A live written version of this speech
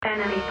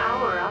Enemy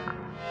power-up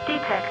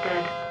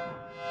detected.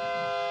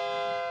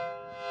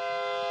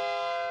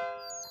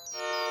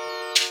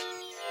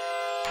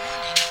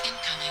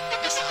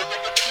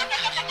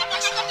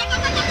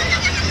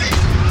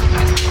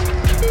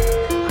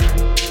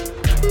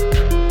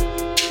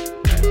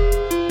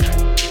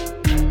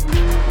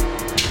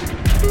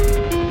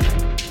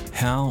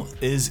 How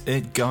is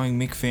it going,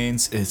 Mech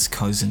fans? It's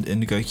Cozen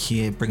Indigo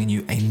here, bringing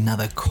you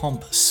another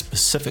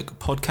comp-specific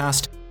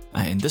podcast,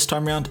 and this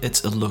time around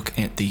it's a look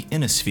at the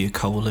Innisphere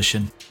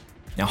Coalition.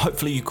 Now,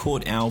 hopefully you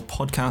caught our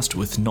podcast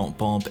with Not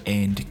Bob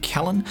and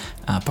Callan,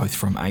 both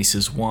from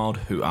Aces Wild,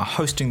 who are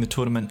hosting the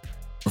tournament.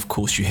 Of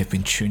course, you have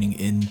been tuning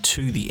in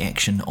to the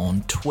action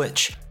on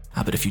Twitch,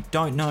 but if you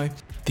don't know,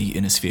 the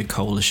Innisphere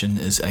Coalition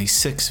is a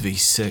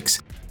 6v6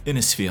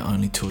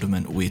 Innisphere-only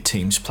tournament where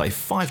teams play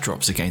 5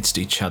 drops against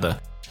each other,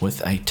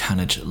 with a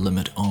tonnage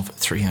limit of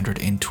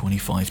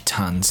 325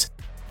 tons.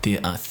 There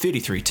are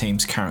 33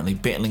 teams currently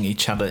battling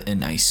each other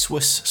in a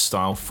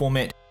Swiss-style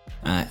format,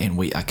 and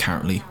we are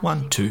currently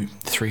 1, 2,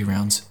 3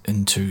 rounds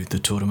into the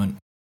tournament.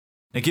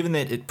 Now, given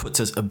that it puts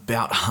us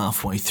about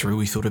halfway through,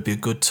 we thought it'd be a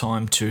good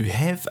time to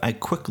have a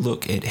quick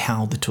look at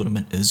how the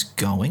tournament is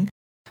going,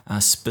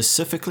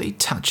 specifically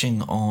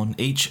touching on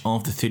each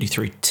of the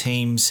 33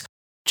 teams,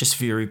 just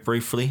very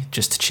briefly,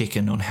 just to check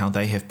in on how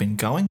they have been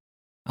going.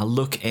 A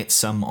look at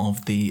some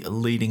of the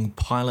leading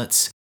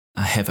pilots,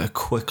 have a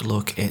quick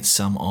look at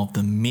some of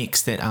the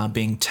mechs that are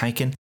being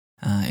taken,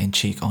 and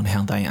check on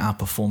how they are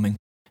performing,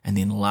 and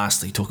then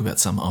lastly talk about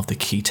some of the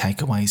key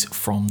takeaways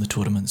from the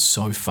tournament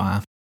so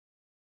far.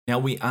 Now,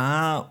 we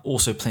are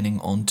also planning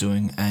on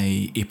doing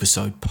a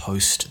episode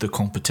post the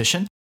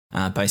competition,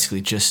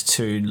 basically just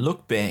to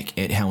look back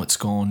at how it's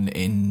gone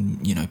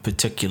and,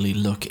 particularly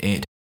look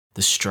at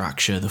the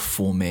structure, the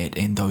format,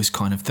 and those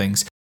kind of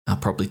things. I'll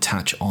probably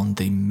touch on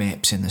the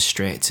maps and the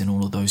strats and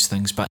all of those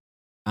things, but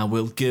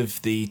we'll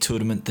give the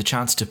tournament the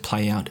chance to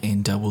play out,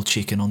 and we'll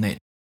check in on that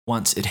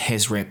once it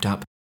has wrapped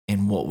up.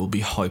 And what we'll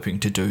be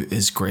hoping to do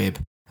is grab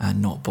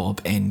Not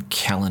Bob and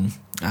Callan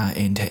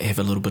and have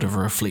a little bit of a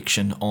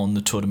reflection on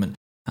the tournament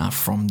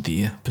from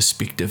their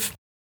perspective.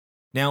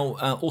 Now,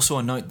 also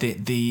a note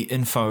that the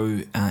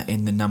info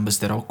and the numbers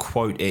that I'll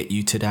quote at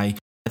you today,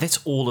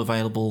 that's all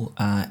available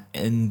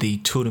in the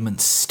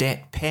tournament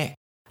stat pack.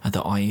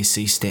 The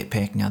ISC stat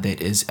pack. Now,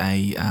 that is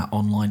a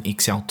online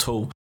Excel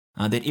tool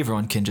that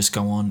everyone can just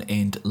go on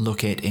and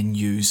look at and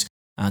use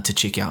to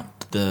check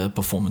out the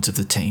performance of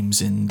the teams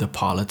and the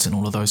pilots and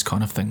all of those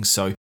kind of things.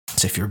 So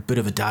if you're a bit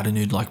of a data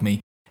nerd like me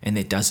and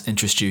that does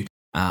interest you,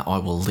 I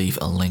will leave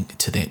a link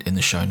to that in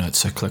the show notes,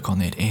 so click on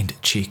that and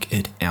check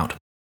it out.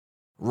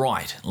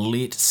 Right,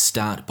 let's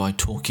start by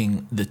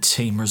talking the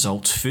team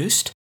results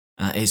first.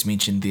 As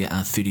mentioned, there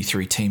are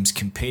 33 teams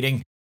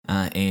competing.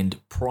 And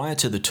prior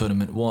to the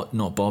tournament, what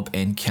Not Bob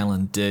and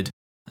Callan did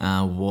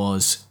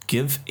was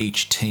give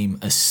each team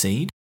a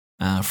seed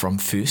from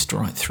first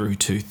right through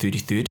to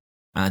 33rd,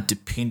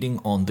 depending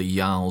on the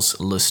Jarl's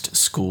list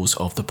scores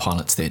of the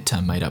pilots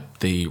that made up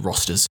the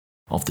rosters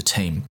of the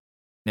team.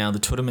 Now, the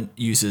tournament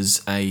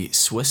uses a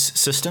Swiss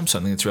system,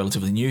 something that's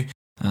relatively new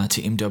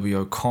to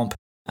MWO Comp,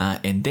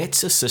 and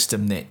that's a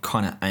system that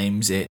kind of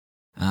aims at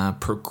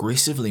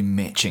progressively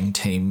matching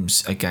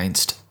teams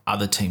against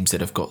other teams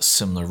that have got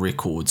similar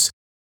records.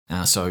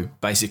 So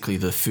basically,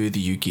 the further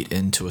you get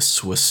into a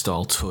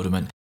Swiss-style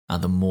tournament,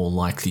 the more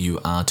likely you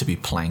are to be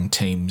playing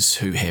teams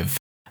who have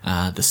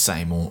the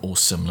same or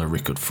similar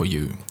record for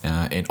you.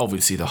 And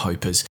obviously, the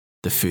hope is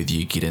the further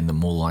you get in, the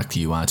more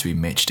likely you are to be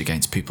matched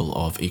against people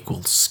of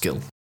equal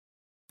skill.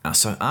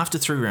 So after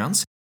 3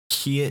 rounds,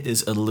 here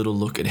is a little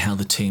look at how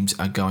the teams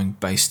are going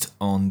based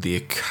on their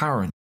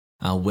current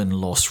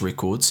win-loss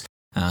records.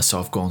 So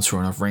I've gone through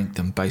and I've ranked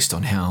them based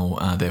on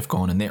how they've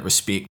gone in that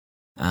respect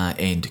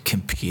and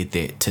compared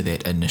that to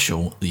that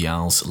initial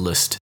Jarl's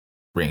list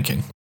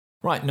ranking.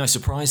 Right, no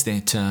surprise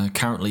that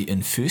currently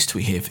in first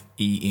we have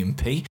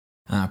EMP.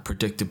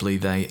 Predictably,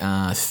 they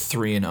are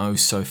 3-0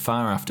 so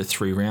far after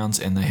 3 rounds,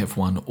 and they have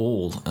won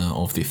all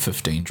of their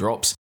 15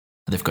 drops.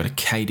 They've got a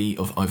KD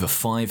of over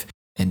 5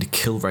 and a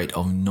kill rate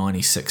of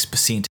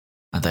 96%.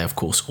 They, of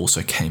course,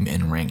 also came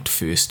in ranked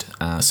first,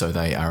 so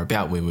they are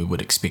about where we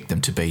would expect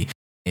them to be,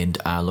 and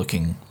are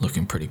looking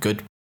pretty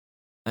good.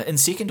 In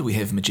second, we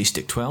have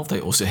Majestic 12. They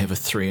also have a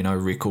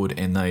 3-0 record,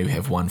 and they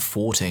have won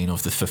 14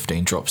 of the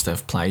 15 drops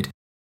they've played.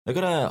 They've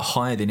got a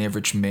higher than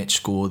average match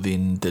score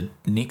than the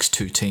next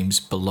 2 teams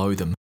below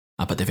them,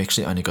 but they've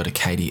actually only got a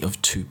KD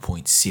of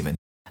 2.7,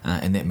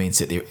 and that means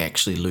that they're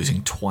actually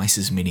losing twice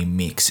as many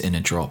mechs in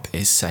a drop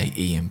as, say,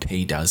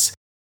 EMP does.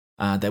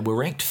 They were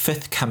ranked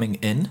 5th coming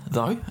in,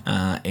 though,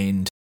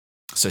 and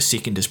so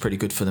second is pretty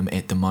good for them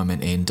at the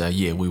moment, and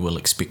we will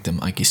expect them,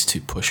 I guess,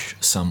 to push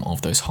some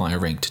of those higher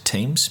ranked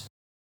teams.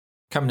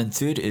 Coming in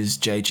third is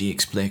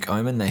JGX Black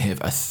Omen. They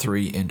have a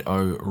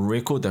 3-0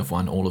 record. They've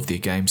won all of their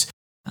games,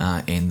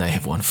 and they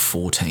have won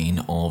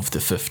 14 of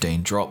the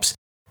 15 drops.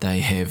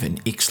 They have an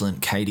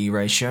excellent KD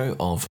ratio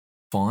of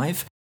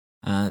 5.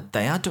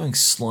 They are doing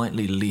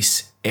slightly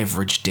less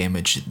average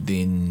damage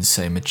than,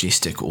 say,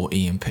 Majestic or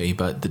EMP,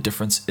 but the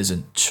difference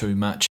isn't too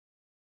much.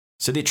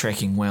 So they're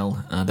tracking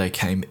well. They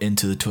came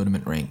into the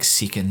tournament ranked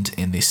second,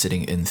 and they're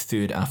sitting in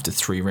third after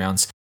 3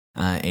 rounds,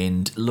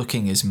 and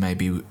looking as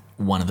maybe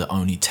one of the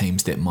only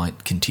teams that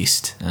might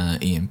contest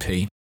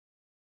EMP.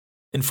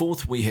 In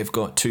fourth, we have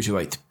got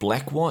 228th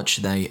Blackwatch.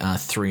 They are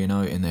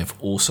 3-0, and they've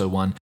also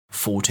won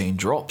 14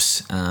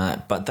 drops,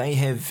 but they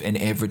have an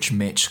average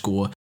match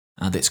score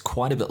that's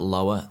quite a bit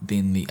lower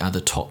than the other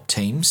top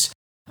teams.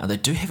 They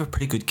do have a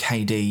pretty good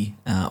KD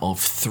of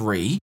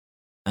 3,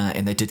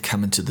 and they did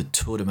come into the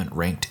tournament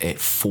ranked at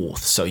 4th.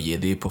 So yeah,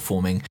 they're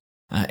performing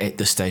at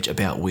this stage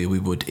about where we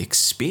would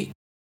expect.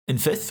 In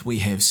 5th, we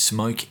have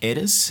Smoke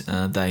Adders.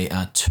 They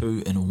are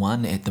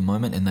 2-1 at the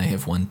moment, and they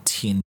have won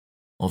 10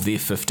 of their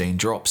 15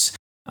 drops.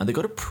 They've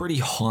got a pretty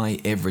high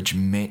average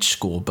match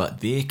score,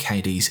 but their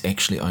KD's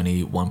actually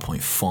only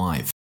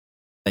 1.5.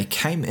 They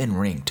came in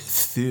ranked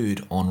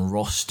 3rd on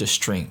roster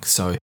strength,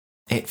 so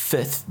at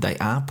 5th, they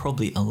are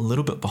probably a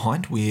little bit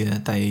behind where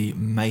they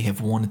may have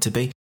wanted to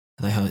be.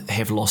 They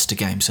have lost a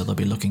game, so they'll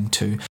be looking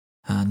to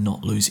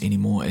not lose any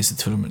more as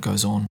the tournament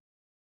goes on.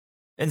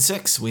 In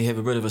 6th, we have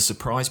a bit of a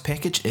surprise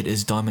package. It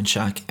is Diamond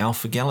Shark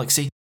Alpha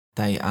Galaxy.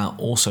 They are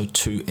also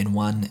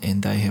 2-1,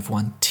 and they have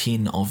won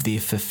 10 of their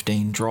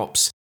 15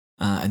 drops.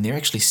 And they're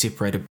actually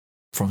separated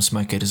from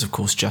Smoke Eaters, of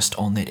course, just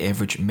on that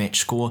average match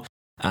score.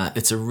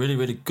 It's a really,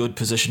 really good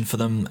position for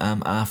them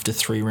after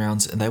 3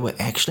 rounds, and they were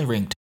actually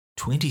ranked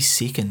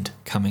 22nd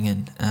coming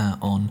in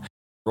on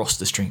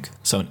roster strength.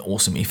 So an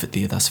awesome effort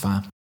there thus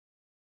far.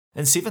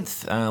 In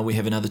 7th, we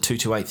have another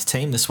 228th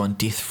team, this one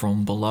Death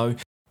From Below.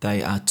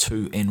 They are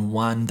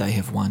 2-1, they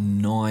have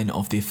won 9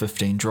 of their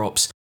 15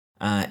 drops,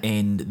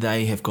 and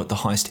they have got the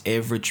highest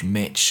average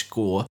match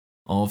score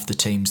of the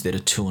teams that are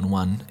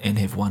 2-1 and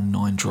have won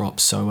 9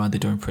 drops, so they're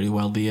doing pretty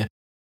well there.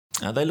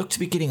 They look to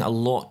be getting a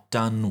lot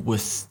done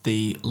with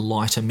the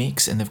lighter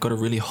mechs, and they've got a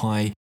really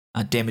high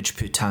damage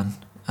per ton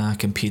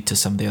compared to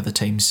some of the other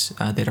teams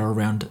that are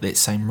around that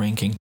same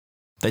ranking.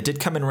 They did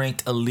come in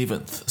ranked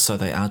 11th, so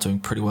they are doing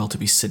pretty well to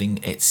be sitting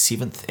at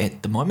 7th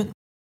at the moment.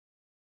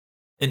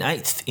 In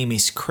 8th,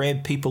 MS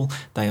Crab People,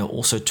 they are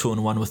also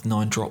 2-1 with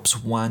 9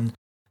 drops won.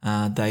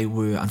 They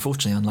were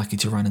unfortunately unlucky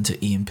to run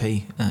into EMP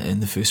in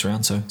the first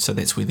round, so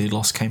that's where their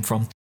loss came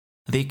from.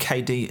 Their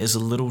KD is a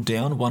little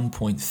down,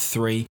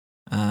 1.3,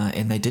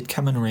 and they did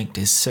come in ranked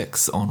as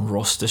 6th on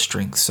roster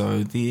strength, so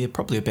they're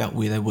probably about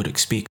where they would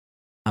expect,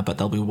 but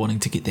they'll be wanting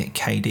to get that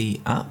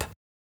KD up.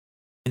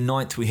 In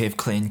 9th, we have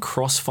Clan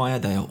Crossfire.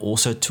 They are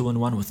also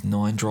 2-1 with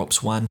 9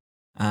 drops won,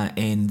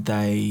 and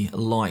they,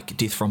 like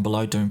Death From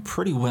Below, doing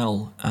pretty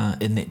well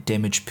in that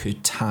damage per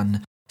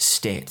ton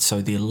stat,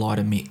 so their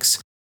lighter mechs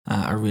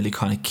are really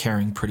kind of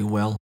carrying pretty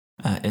well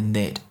in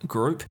that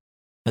group.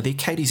 Their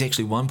KD is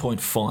actually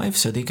 1.5,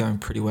 so they're going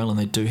pretty well, and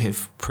they do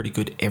have pretty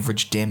good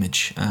average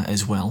damage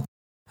as well.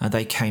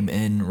 They came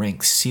in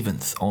ranked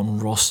 7th on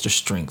roster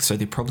strength, so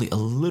they're probably a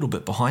little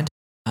bit behind,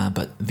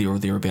 but they're or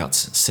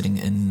thereabouts sitting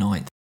in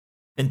 9th.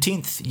 In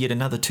 10th, yet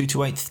another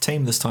 228th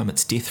team, this time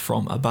it's Death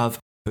From Above,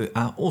 who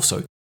are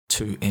also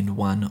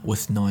 2-1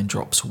 with 9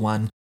 drops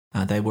won.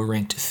 They were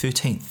ranked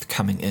 13th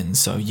coming in,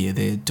 so yeah,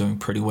 they're doing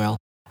pretty well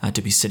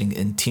to be sitting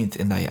in 10th,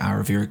 and they are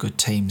a very good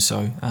team,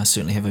 so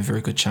certainly have a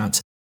very good chance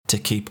to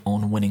keep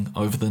on winning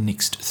over the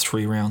next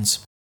 3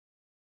 rounds.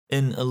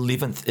 In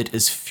 11th, it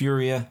is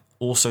Furia,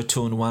 also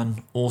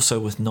 2-1, also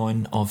with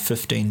 9 of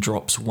 15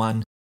 drops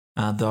won,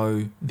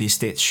 though their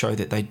stats show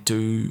that they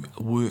do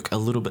work a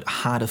little bit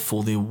harder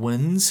for their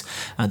wins.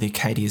 Their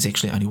KD is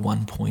actually only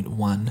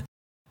 1.1.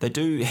 They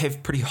do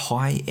have pretty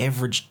high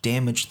average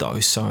damage though,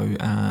 so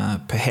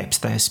perhaps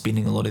they are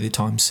spending a lot of their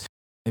times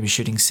maybe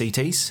shooting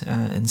CTs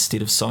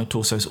instead of side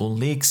torsos or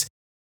legs.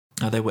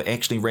 They were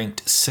actually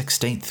ranked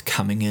 16th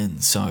coming in,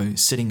 so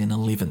sitting in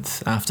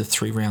 11th after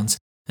 3 rounds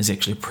is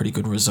actually a pretty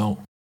good result.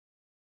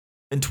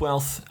 In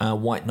 12th,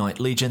 White Knight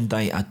Legion,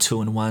 they are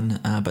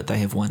 2-1, but they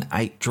have won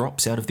 8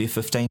 drops out of their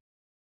 15.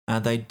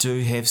 They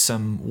do have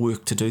some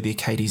work to do. Their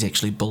KD is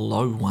actually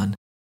below 1,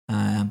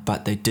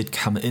 but they did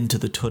come into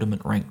the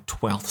tournament ranked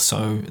 12th,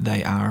 so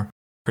they are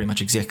pretty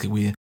much exactly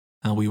where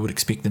we would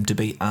expect them to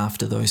be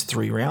after those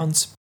 3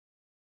 rounds.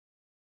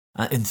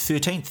 In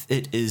 13th,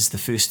 it is the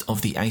first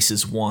of the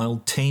Aces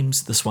Wild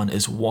teams. This one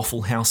is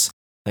Waffle House.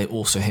 They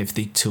also have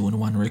the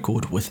 2-1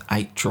 record with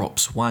 8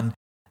 drops won.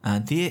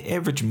 Their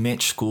average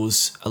match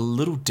scores a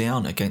little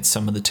down against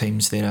some of the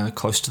teams that are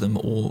close to them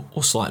or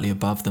slightly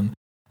above them,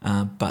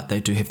 but they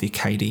do have their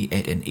KD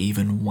at an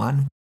even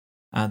 1.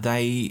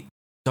 They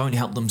don't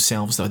help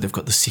themselves though. They've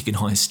got the second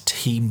highest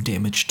team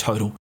damage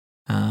total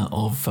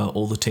of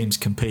all the teams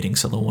competing,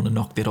 so they'll want to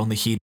knock that on the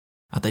head.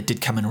 They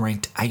did come in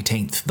ranked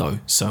 18th though,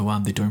 so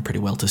they're doing pretty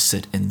well to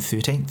sit in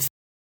 13th.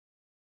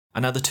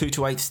 Another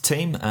 228th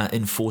team,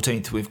 in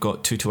 14th we've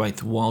got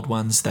 228th Wild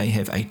Ones. They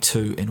have a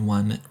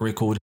 2-1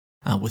 record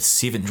with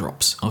 7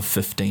 drops of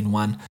 15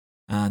 won.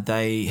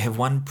 They have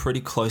won pretty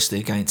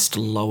closely against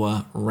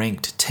lower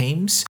ranked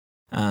teams,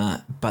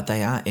 but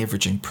they are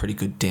averaging pretty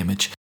good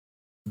damage.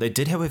 They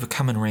did however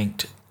come in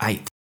ranked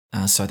 8th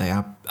so they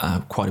are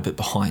quite a bit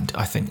behind,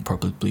 I think,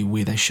 probably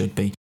where they should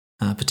be,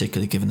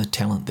 particularly given the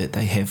talent that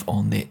they have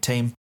on that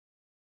team.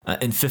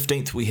 In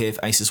 15th, we have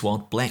Aces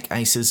Wild Black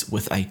Aces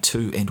with a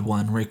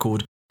 2-1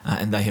 record,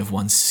 and they have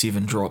won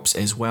 7 drops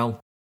as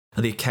well.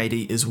 Their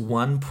KD is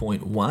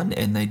 1.1,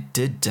 and they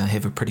did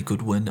have a pretty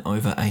good win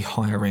over a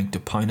higher ranked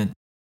opponent.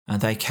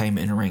 They came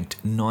in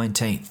ranked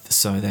 19th,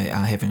 so they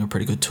are having a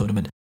pretty good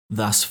tournament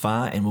thus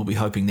far, and we'll be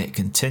hoping that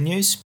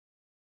continues.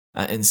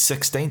 In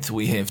 16th,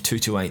 we have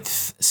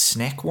 228th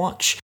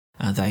Snackwatch.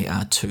 They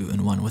are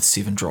 2-1 with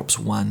 7 drops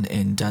won,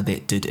 and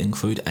that did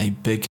include a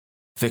big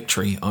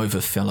victory over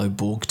fellow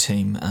Borg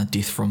team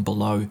Death from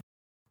Below.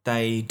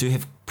 They do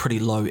have pretty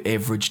low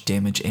average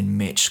damage and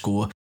match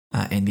score,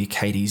 and their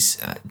KD's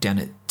down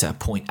at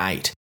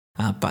 0.8,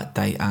 but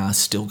they are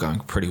still going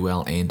pretty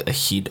well and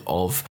ahead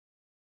of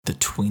the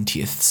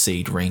 20th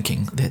seed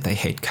ranking that they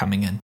had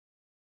coming in.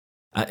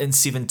 In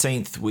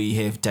 17th, we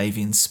have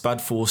Davian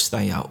Spudforce.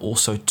 They are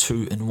also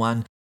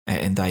 2-1,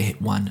 and they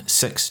won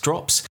 6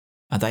 drops.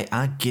 They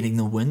are getting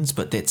the wins,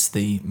 but that's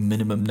the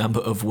minimum number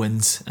of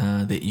wins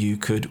that you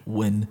could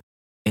win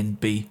and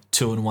be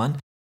 2-1.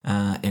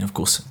 And of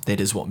course, that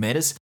is what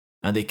matters.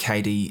 Their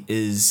KD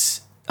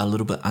is a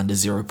little bit under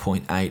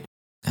 0.8,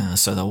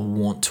 so they'll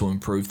want to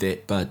improve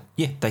that. But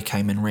yeah, they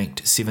came in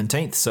ranked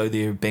 17th, so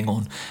they're bang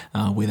on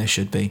where they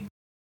should be.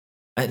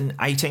 In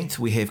 18th,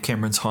 we have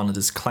Cameron's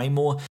Highlanders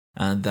Claymore.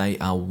 They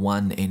are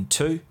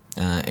 1-2,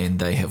 and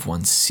they have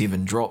won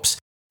 7 drops.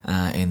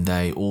 And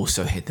they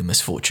also had the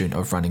misfortune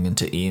of running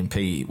into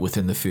EMP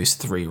within the first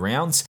 3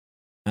 rounds.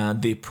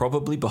 They're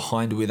probably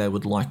behind where they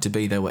would like to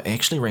be. They were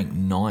actually ranked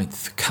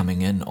 9th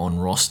coming in on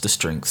roster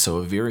strength, so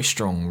a very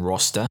strong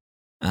roster.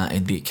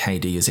 And their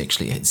KD is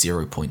actually at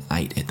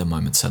 0.8 at the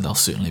moment, so they'll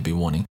certainly be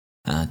wanting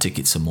to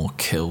get some more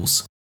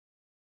kills.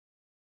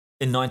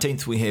 In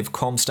 19th, we have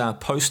Comstar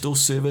Postal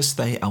Service.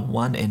 They are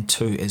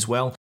 1-2 as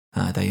well.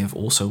 They have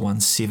also won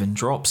 7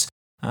 drops.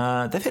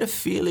 They've had a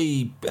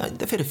fairly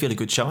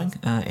good showing,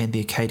 and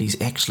their KD's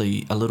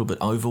actually a little bit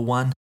over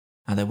 1.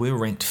 They were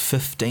ranked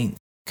 15th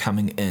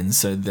coming in,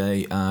 so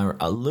they are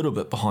a little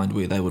bit behind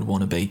where they would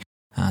want to be.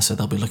 So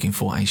they'll be looking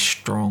for a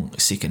strong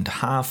second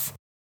half.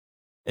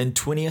 In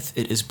 20th,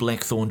 it is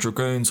Blackthorn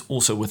Dragoons,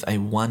 also with a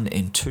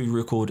 1-2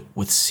 record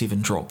with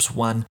 7 drops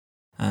won.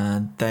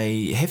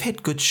 They have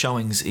had good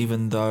showings,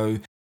 even though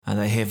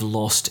they have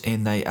lost,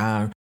 and they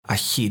are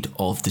ahead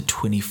of the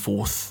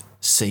 24th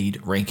seed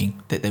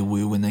ranking that they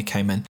were when they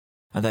came in.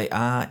 They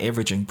are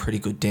averaging pretty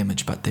good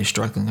damage, but they're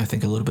struggling, I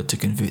think, a little bit to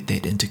convert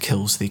that into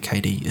kills. Their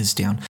KD is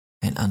down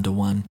and under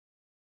 1.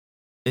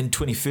 In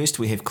 21st,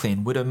 we have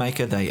Clan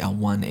Widowmaker. They are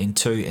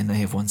 1-2, and they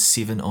have won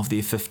 7 of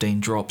their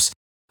 15 drops.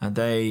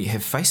 They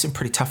have faced some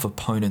pretty tough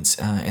opponents,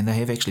 and they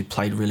have actually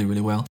played really,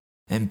 really well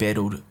and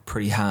battled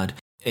pretty hard.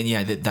 And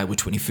yeah, they were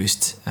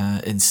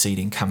 21st in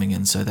seeding coming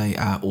in, so they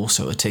are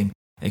also a team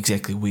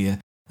exactly where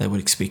they would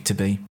expect to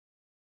be.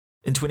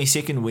 In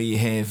 22nd, we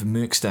have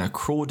Merkstar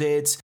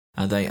Crawdads.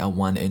 They are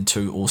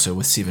 1-2, also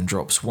with 7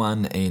 drops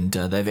won, and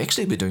they've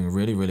actually been doing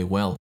really, really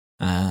well.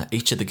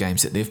 Each of the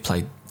games that they've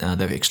played,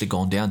 they've actually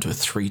gone down to a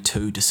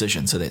 3-2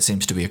 decision, so that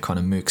seems to be a kind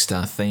of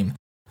Merkstar theme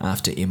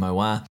after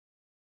MOR.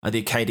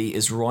 Their KD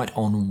is right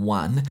on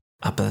 1,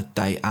 but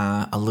they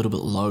are a little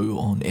bit low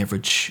on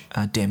average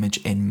damage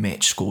and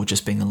match score,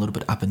 just being a little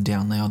bit up and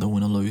down. They either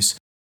win or lose.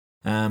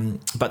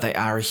 But they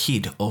are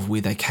ahead of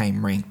where they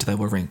came ranked. They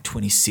were ranked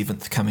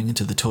 27th coming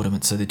into the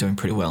tournament, so they're doing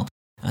pretty well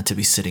to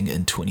be sitting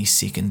in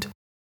 22nd.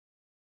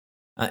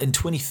 In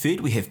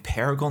 23rd, we have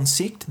Paragon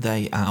Sect.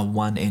 They are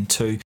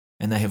 1-2,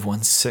 and they have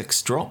won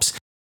 6 drops.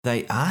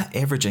 They are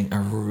averaging a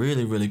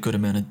really, really good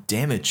amount of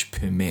damage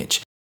per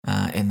match,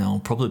 and they'll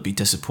probably be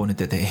disappointed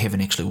that they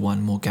haven't actually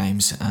won more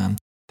games.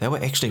 They were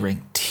actually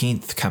ranked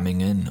 10th coming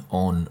in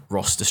on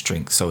roster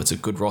strength, so it's a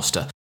good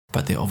roster,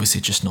 but they're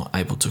obviously just not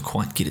able to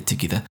quite get it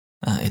together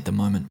at the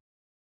moment.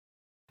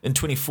 In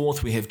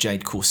 24th, we have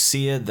Jade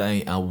Corsair.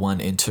 They are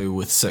 1-2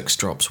 with 6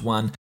 drops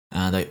won.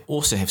 They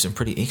also have some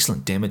pretty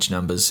excellent damage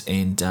numbers,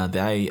 and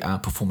they are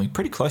performing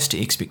pretty close to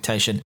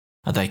expectation.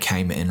 They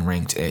came in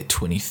ranked at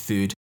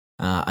 23rd.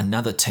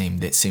 Another team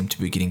that seemed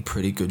to be getting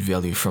pretty good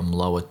value from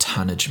lower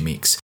tonnage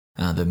mechs.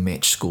 The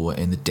match score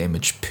and the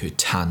damage per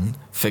ton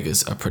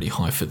figures are pretty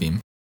high for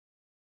them.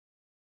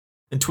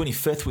 In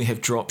 25th, we have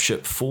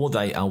Dropship 4.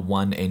 They are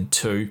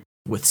 1-2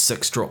 with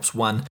 6 drops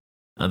won.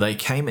 They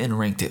came in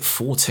ranked at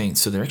 14th,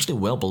 so they're actually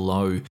well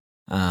below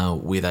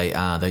where they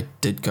are. They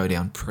did go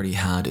down pretty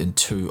hard in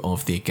 2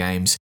 of their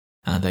games.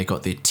 They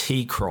got their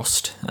T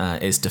crossed,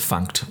 as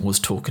Defunct was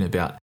talking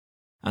about.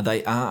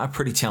 They are a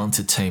pretty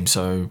talented team,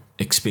 so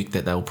expect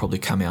that they'll probably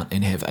come out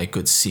and have a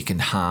good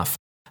second half.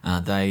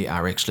 They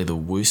are actually the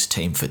worst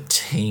team for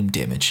team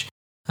damage,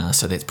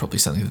 so that's probably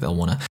something that they'll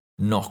want to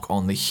knock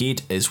on the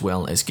head, as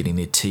well as getting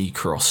their T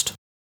crossed.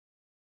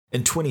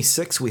 In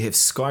 26, we have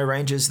Sky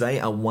Rangers. They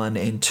are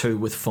 1-2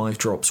 with 5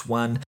 drops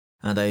won.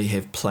 They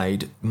have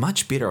played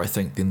much better, I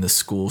think, than the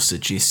score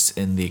suggests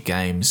in their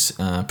games,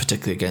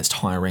 particularly against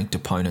higher ranked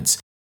opponents.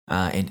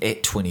 and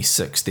at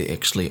 26 they're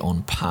actually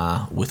on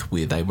par with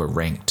where they were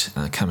ranked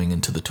coming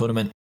into the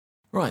tournament.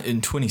 Right,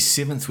 in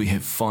 27th we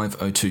have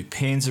 502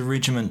 Panzer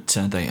Regiment.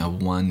 They are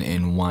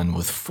 1-1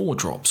 with 4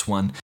 drops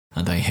won.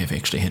 They have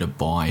actually had a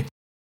bye.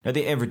 Now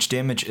their average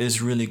damage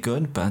is really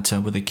good, but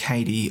with a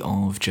KD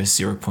of just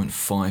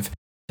 0.5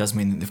 does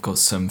mean that they've got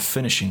some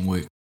finishing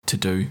work to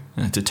do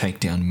to take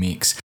down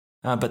mechs.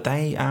 But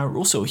they are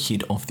also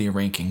ahead of their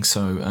ranking,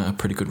 so a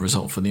pretty good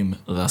result for them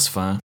thus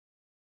far.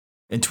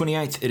 In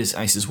 28th, it is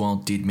Aces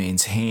Wild Dead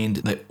Man's Hand.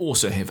 They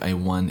also have a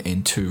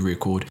 1-2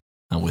 record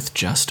with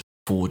just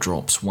 4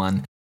 drops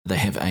won. They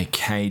have a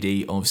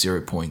KD of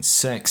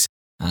 0.6,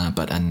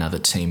 but another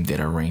team that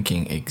are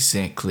ranking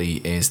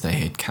exactly as they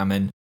had come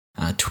in,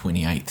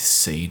 28th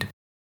seed.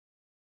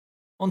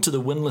 On to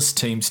the winless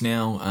teams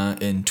now.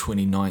 In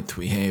 29th,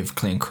 we have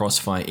Clan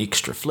Crossfire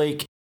Extra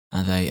Fleek.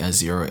 They are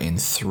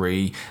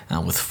 0-3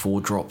 with 4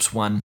 drops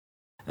won.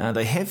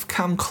 They have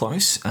come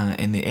close,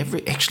 and they're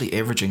actually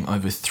averaging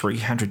over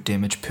 300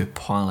 damage per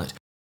pilot.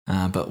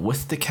 But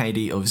with the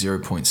KD of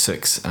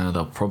 0.6,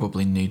 they'll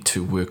probably need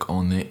to work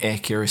on their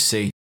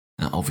accuracy,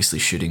 obviously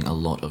shooting a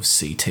lot of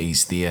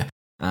CTs there.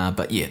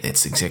 But yeah,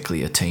 that's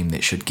exactly a team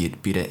that should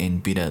get better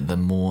and better the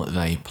more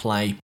they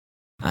play.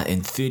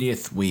 In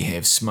 30th, we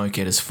have Smoke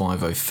at his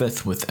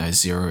 505th with a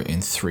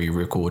 0-3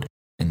 record,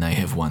 and they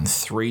have won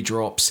 3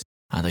 drops.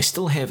 They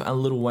still have a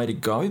little way to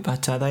go,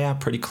 but they are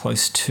pretty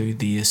close to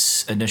their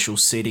initial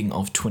seeding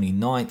of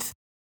 29th.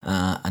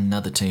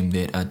 Another team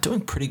that are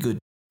doing pretty good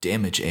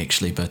damage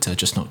actually, but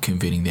just not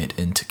converting that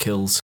into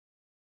kills.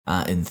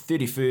 In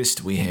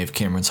 31st, we have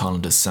Cameron's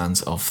Highlanders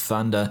Sons of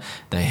Thunder.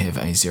 They have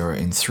a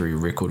 0-3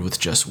 record with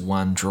just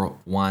 1 drop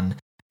won.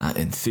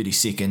 In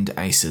 32nd,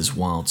 Aces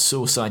Wild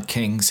Suicide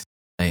Kings.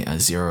 They are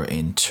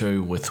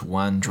 0-2 with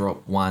 1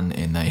 drop won,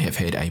 and they have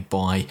had a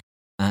bye.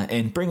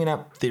 And bringing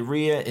up the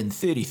rear, in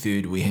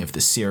 33rd, we have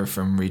the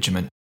Seraphim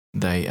Regiment.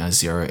 They are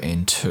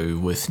 0-2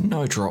 with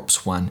no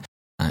drops won,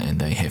 and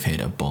they have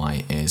had a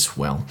bye as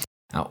well.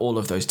 All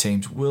of those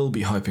teams will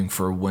be hoping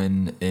for a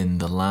win in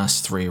the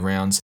last 3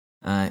 rounds,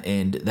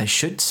 and they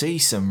should see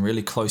some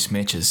really close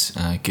matches,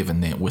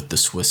 given that with the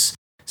Swiss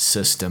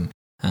system,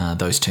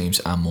 those teams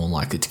are more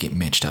likely to get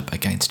matched up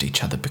against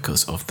each other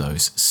because of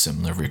those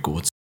similar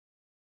records.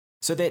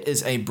 So that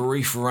is a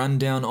brief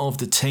rundown of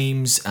the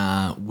teams,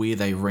 where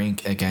they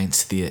rank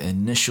against their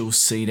initial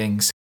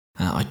seedings.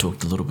 I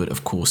talked a little bit,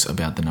 of course,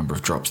 about the number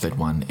of drops they'd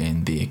won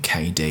and their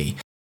KD,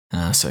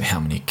 so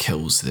how many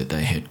kills that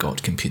they had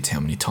got compared to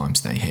how many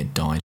times they had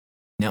died.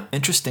 Now,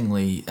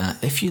 interestingly,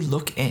 if you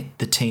look at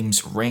the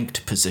team's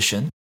ranked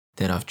position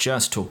that I've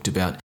just talked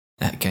about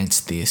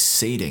against their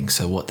seeding,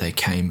 so what they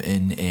came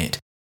in at,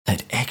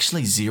 it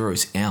actually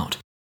zeroes out,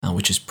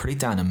 which is pretty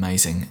darn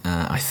amazing,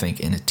 I think,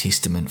 and a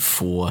testament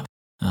for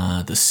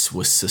the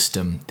Swiss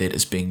system that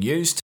is being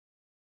used.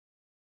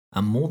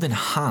 More than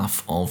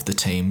half of the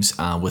teams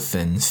are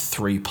within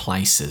 3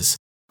 places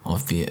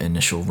of their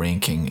initial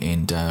ranking,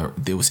 and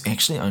there was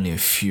actually only a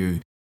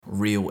few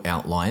real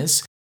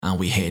outliers.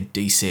 We had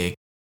DSAG,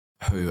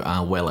 who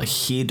are well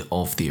ahead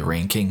of their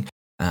ranking,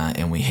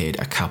 and we had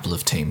a couple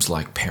of teams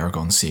like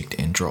Paragon Sect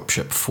and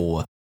Dropship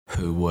 4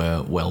 who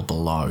were well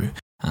below.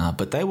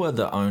 But they were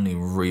the only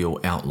real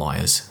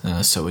outliers.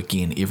 So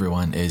again,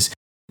 everyone is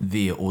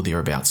there or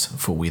thereabouts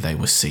for where they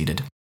were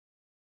seeded.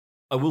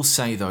 I will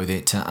say though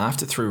that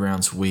after 3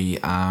 rounds, we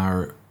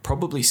are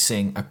probably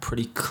seeing a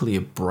pretty clear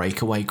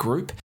breakaway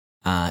group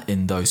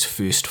in those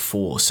first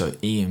 4. So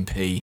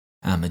EMP,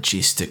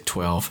 Majestic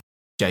 12,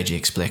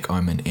 JGX Black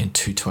Omen, and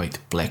 228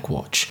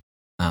 Blackwatch.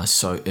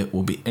 So it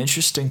will be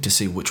interesting to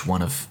see which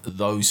one of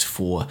those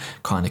 4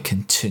 kind of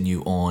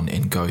continue on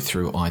and go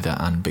through either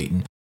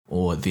unbeaten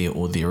or there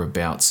or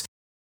thereabouts.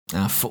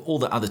 For all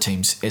the other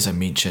teams, as I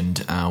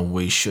mentioned,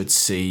 we should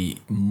see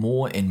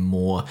more and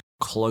more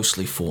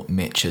closely fought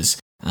matches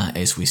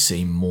as we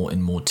see more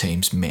and more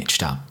teams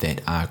matched up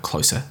that are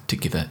closer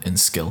together in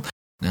skill.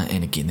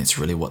 And again, that's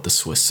really what the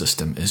Swiss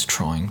system is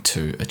trying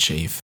to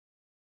achieve.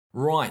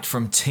 Right,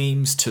 from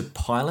teams to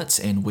pilots,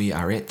 and we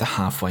are at the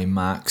halfway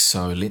mark,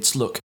 so let's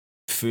look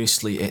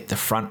firstly at the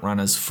front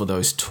runners for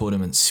those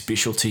tournament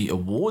specialty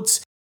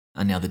awards.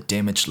 Now the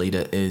damage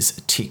leader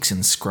is Texan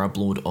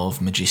Scrublord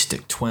of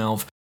Majestic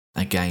 12,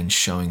 again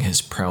showing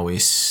his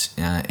prowess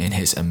and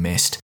has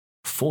amassed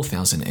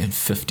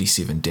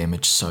 4,057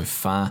 damage so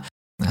far.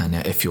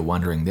 Now if you're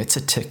wondering, that's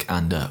a tick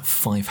under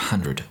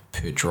 500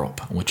 per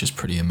drop, which is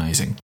pretty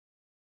amazing.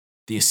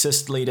 The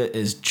assist leader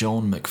is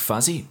John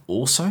McFuzzy,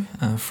 also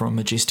from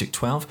Majestic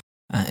 12,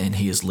 and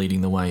he is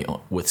leading the way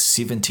with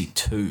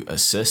 72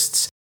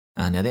 assists.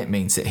 Now that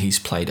means that he's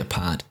played a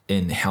part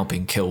in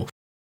helping kill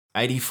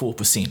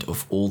 84%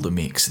 of all the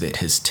mechs that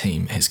his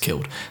team has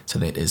killed, so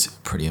that is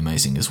pretty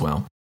amazing as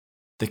well.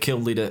 The kill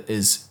leader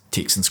is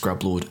Texan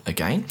Scrublord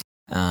again,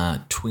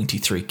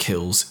 23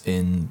 kills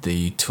in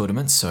the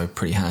tournament, so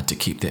pretty hard to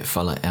keep that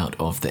fella out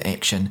of the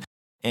action.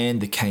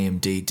 And the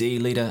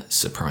KMDD leader,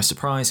 surprise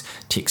surprise,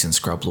 Texan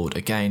Scrublord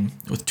again,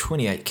 with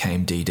 28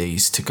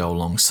 KMDDs to go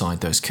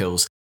alongside those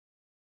kills.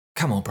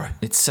 Come on, bro.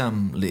 Let's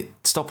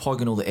stop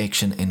hogging all the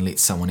action and let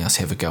someone else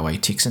have a go,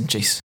 Texan?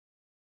 Jeez.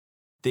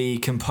 The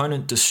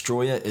component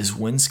destroyer is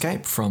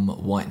Windscape from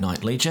White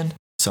Knight Legion.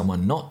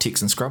 Someone not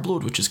Texan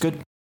Scrublord, which is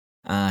good.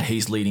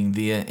 He's leading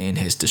there and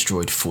has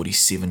destroyed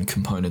 47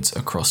 components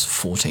across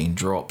 14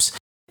 drops.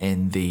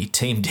 And the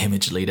team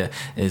damage leader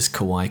is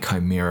Kawaii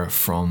Chimera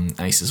from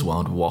Aces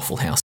Wild Waffle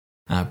House,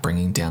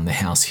 bringing down the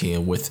house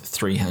here with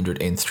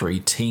 303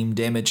 team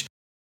damage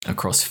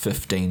across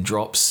 15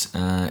 drops.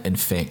 In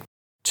fact,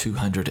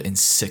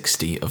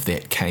 260 of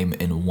that came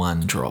in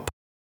one drop.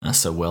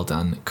 So well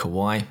done,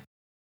 Kawaii.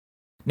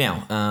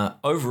 Now,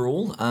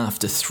 overall,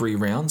 after 3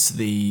 rounds,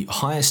 the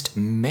highest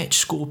match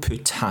score per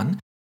ton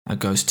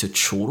goes to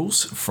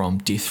Chortles from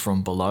Death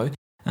From Below,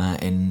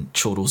 and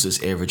Chortles is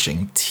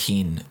averaging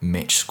 10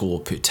 match score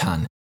per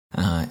ton,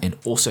 and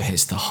also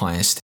has the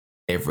highest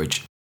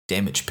average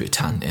damage per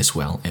ton as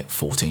well at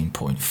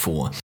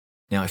 14.4.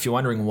 Now, if you're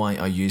wondering why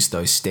I use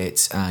those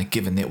stats,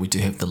 given that we do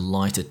have the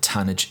lighter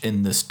tonnage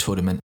in this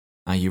tournament,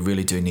 you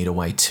really do need a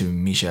way to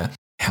measure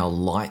how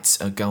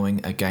lights are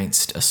going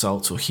against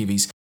assaults or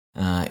heavies,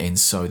 and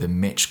so the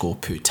match score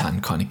per ton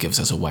kind of gives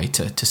us a way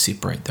to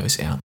separate those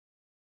out.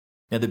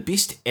 Now, the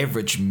best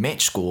average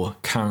match score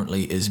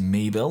currently is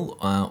Meebil,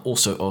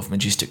 also of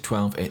Majestic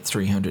 12 at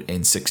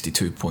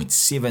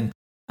 362.7,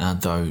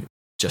 though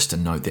just to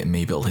note that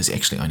Meebil has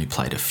actually only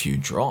played a few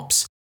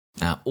drops.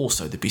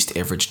 Also, the best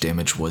average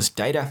damage was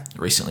Data,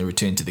 recently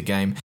returned to the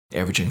game,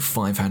 averaging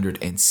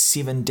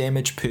 507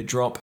 damage per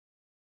drop.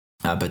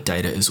 But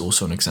Data is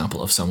also an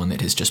example of someone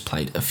that has just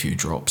played a few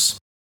drops.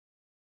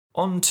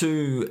 On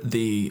to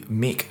the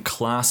mech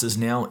classes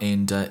now,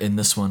 and in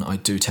this one I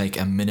do take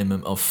a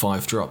minimum of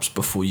 5 drops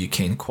before you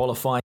can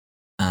qualify.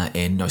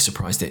 And no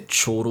surprise that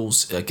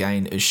Chortles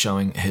again is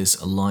showing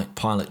his light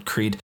pilot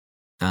cred,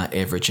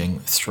 averaging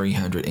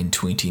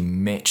 320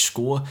 match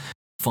score,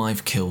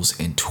 5 kills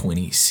and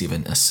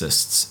 27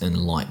 assists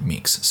in light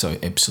mechs. So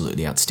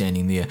absolutely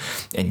outstanding there.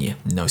 And yeah,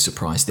 no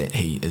surprise that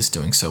he is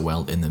doing so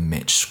well in the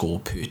match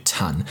score per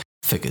ton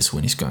figures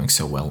when he's going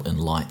so well in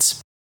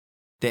lights.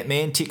 That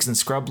man, Texan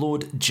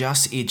Scrublord,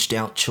 just edged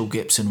out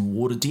Chillgaps and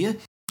Waterdeer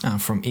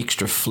from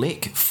Extra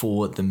Fleck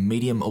for the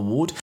medium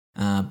award.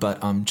 But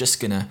I'm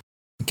just going to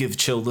give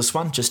Chill this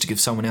one just to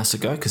give someone else a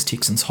go because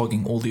Texan's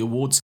hogging all the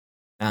awards.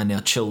 Now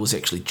Chill was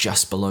actually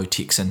just below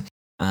Texan,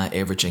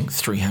 averaging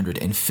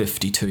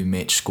 352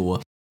 match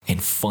score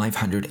and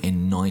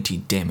 590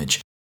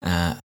 damage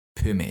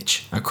per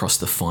match across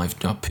the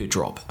per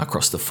drop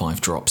across the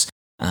 5 drops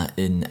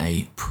in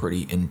a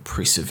pretty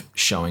impressive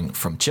showing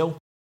from Chill.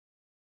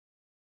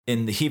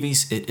 In the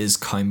heavies, it is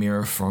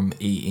Chimera from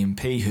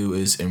EMP, who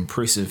is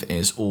impressive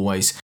as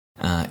always,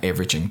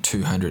 averaging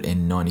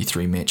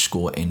 293 match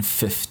score and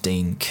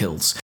 15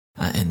 kills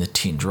in the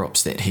 10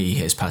 drops that he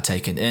has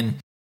partaken in.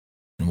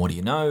 And what do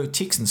you know,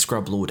 Texan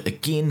Scrublord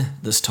again,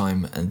 this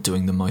time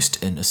doing the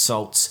most in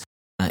assaults,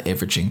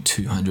 averaging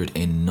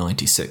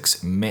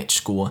 296 match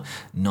score,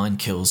 9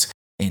 kills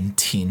and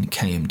 10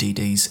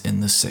 KMDDs in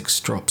the 6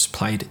 drops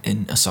played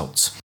in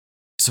assaults.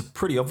 So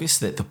pretty obvious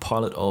that the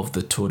pilot of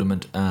the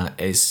tournament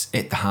as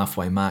at the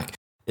halfway mark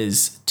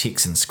is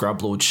Texan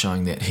Scrublord,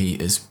 showing that he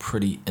is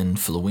pretty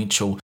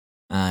influential.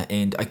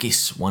 And I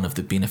guess one of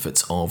the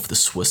benefits of the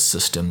Swiss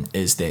system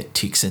is that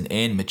Texan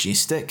and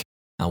Majestic,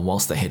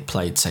 whilst they had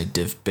played, say,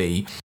 Div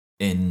B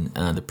in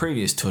the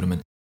previous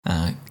tournament,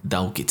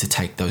 they'll get to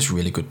take those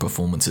really good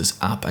performances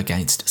up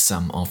against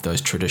some of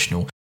those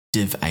traditional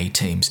Div A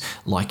teams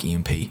like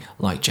EMP,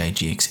 like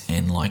JGX,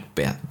 and like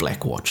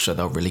Blackwatch. So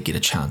they'll really get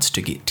a chance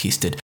to get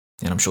tested.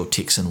 And I'm sure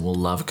Texan will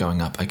love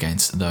going up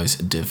against those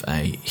Div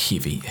A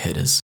heavy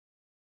hitters.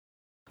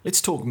 Let's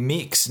talk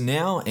mechs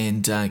now,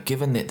 and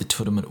given that the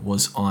tournament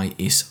was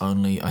IS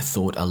only, I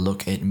thought a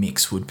look at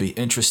mechs would be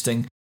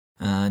interesting.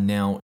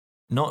 Now,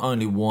 not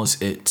only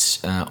was it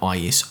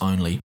IS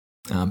only,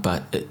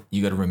 but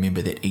you got to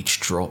remember that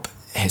each drop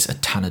has a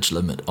tonnage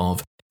limit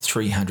of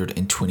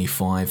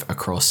 325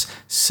 across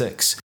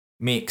 6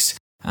 mechs.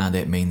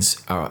 That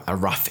means a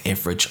rough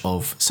average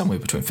of somewhere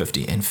between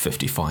 50 and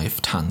 55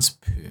 tons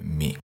per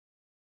mech.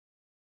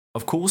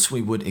 Of course,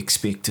 we would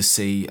expect to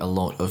see a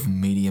lot of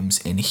mediums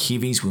and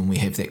heavies when we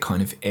have that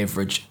kind of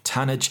average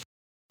tonnage.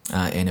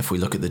 And if we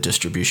look at the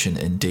distribution,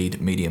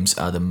 indeed, mediums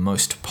are the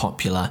most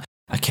popular,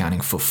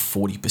 accounting for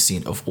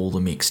 40% of all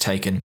the mechs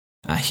taken,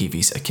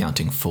 heavies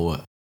accounting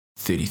for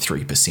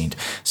 33%.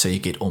 So you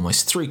get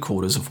almost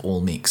 3/4 of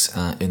all mechs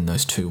in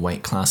those 2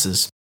 weight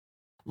classes.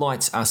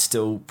 Lights are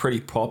still pretty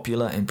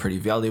popular and pretty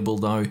valuable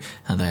though,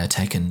 and they are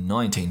taken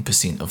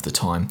 19% of the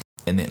time,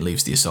 and that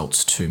leaves the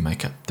assaults to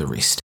make up the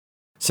rest.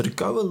 So to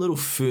go a little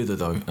further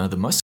though, the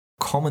most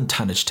common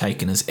tonnage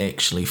taken is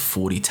actually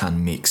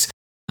 40-ton mechs,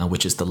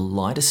 which is the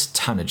lightest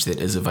tonnage that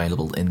is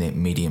available in that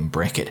medium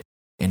bracket,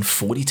 and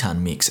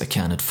 40-ton mechs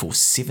accounted for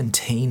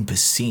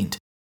 17%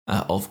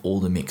 of all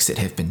the mechs that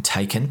have been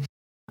taken,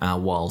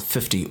 while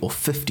 50 or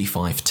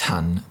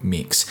 55-ton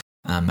mechs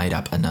made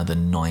up another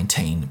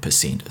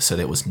 19%. So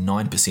that was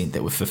 9%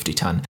 that were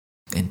 50-ton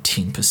and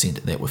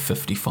 10% that were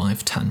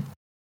 55-ton.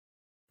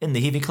 In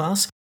the heavy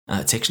class,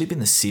 It's actually been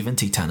the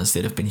 70 tonners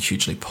that have been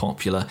hugely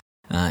popular,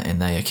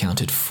 and they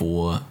accounted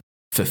for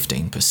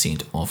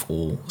 15% of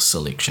all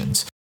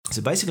selections.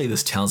 So basically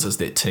this tells us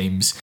that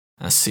teams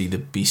see the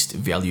best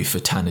value for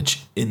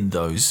tonnage in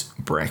those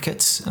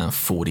brackets,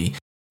 40,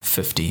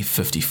 50,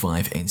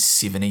 55 and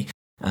 70.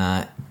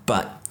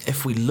 But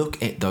if we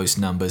look at those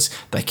numbers,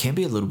 they can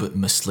be a little bit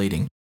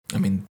misleading. I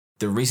mean,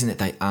 the reason that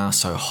they are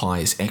so high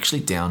is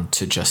actually down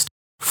to just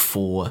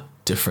 4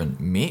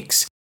 different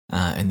mechs,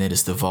 and that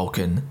is the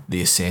Vulcan,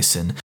 the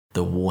Assassin,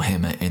 the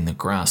Warhammer and the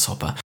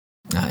Grasshopper.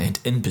 And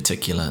in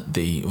particular,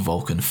 the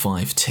Vulcan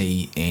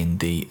 5T and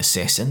the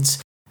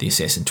Assassins, the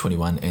Assassin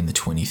 21 and the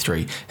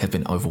 23, have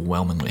been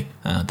overwhelmingly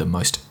the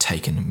most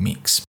taken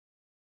mechs.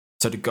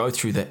 So to go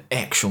through the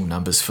actual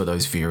numbers for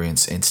those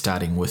variants, and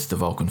starting with the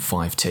Vulcan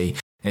 5T,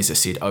 as I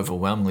said,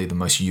 overwhelmingly the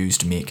most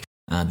used mech,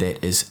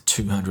 that is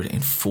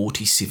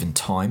 247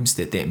 times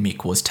that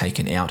mech was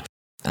taken out,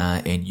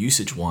 and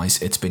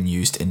usage-wise, it's been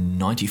used in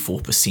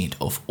 94%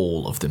 of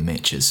all of the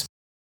matches.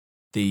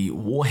 The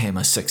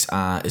Warhammer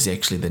 6R is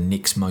actually the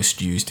next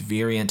most used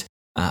variant,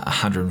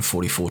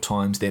 144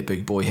 times that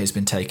big boy has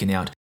been taken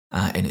out,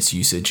 and its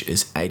usage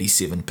is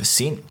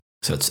 87%.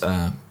 So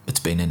it's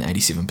been in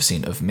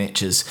 87% of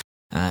matches.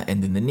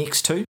 And then the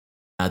next two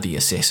are the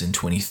Assassin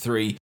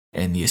 23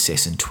 and the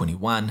Assassin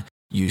 21,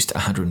 used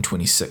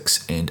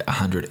 126 and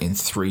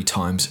 103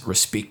 times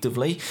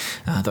respectively,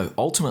 though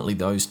ultimately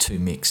those two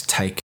mechs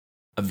take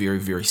a very,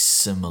 very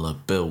similar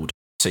build.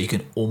 So you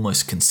can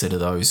almost consider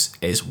those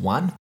as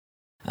one.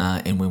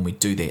 And when we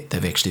do that,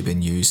 they've actually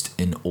been used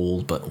in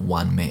all but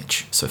one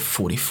match. So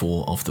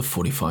 44 of the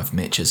 45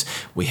 matches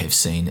we have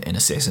seen an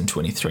Assassin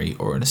 23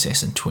 or an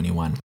Assassin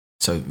 21.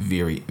 So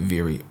very,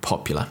 very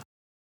popular.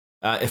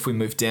 If we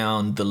move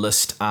down the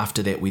list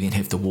after that, we then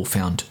have the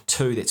Wolfhound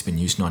 2 that's been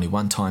used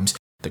 91 times,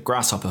 the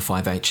Grasshopper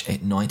 5H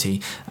at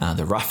 90,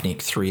 the Roughneck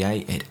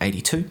 3A at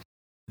 82,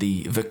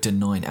 the Victor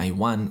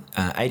 9A1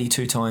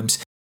 82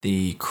 times,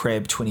 the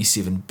Crab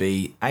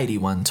 27B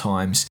 81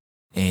 times,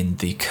 and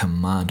the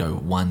Commando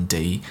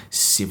 1D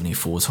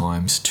 74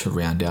 times to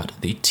round out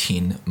the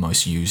 10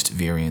 most used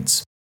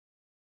variants.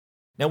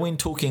 Now, when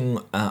talking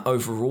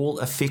overall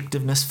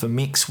effectiveness for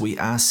mechs, we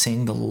are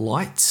seeing the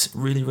lights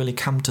really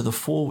come to the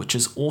fore, which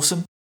is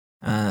awesome.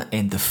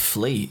 And the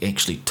Flea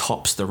actually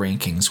tops the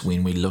rankings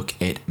when we look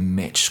at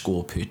match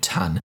score per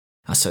ton.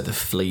 So the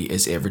Flea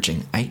is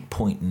averaging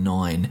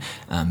 8.9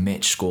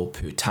 match score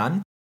per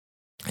ton.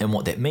 And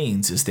what that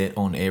means is that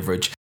on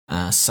average,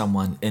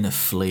 someone in a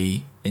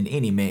Flea in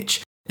any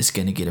match is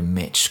going to get a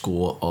match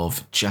score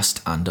of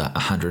just under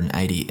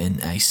 180 in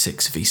a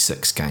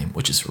 6v6 game,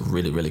 which is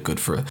really good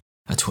for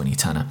a 20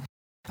 tonner.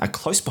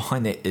 Close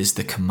behind that is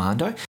the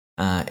Commando,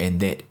 and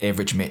that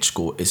average match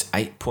score is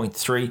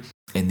 8.3,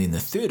 and then the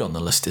third on the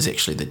list is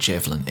actually the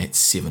Javelin at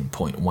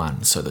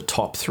 7.1. So the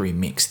top 3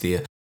 mechs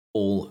there,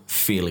 all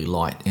fairly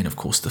light, and of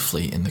course the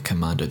Flea and the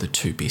Commando, the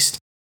 2 best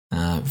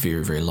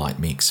very light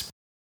mechs.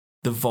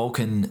 The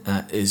Vulcan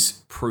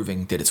is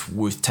proving that it's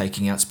worth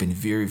taking out. It's been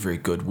very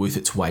good, worth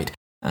its weight.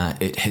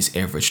 It has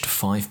averaged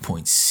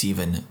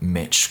 5.7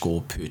 match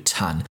score per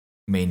ton,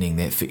 meaning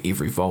that for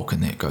every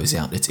Vulcan that goes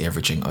out, it's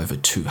averaging over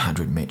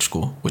 200 match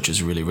score, which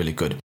is really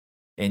good.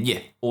 And yeah,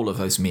 all of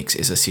those mechs,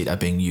 as I said, are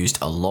being used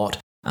a lot,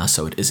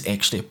 so it is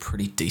actually a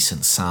pretty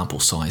decent sample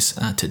size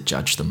to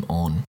judge them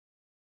on.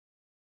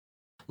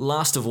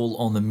 Last of all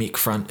on the mech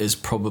front is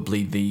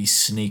probably the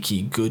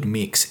sneaky good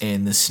mechs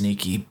and the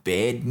sneaky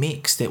bad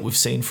mechs that we've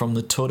seen from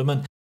the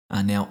tournament.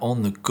 Now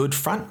on the good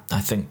front,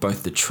 I think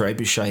both the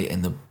Trebuchet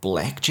and the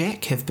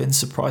Blackjack have been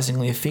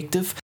surprisingly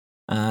effective.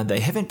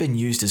 They haven't been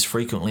used as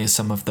frequently as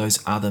some of those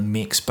other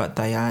mechs, but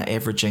they are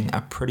averaging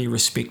a pretty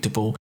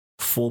respectable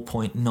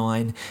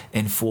 4.9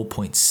 and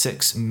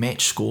 4.6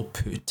 match score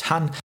per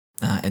ton,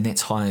 and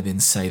that's higher than,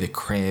 say, the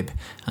Crab,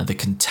 the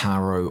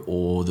Kintaro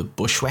or the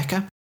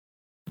Bushwhacker.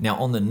 Now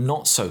on the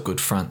not so good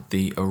front,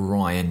 the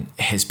Orion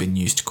has been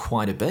used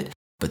quite a bit,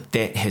 but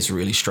that has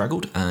really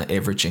struggled,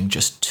 averaging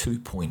just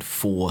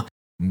 2.4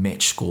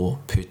 match score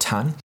per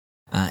ton.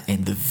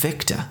 And the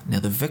Victor, now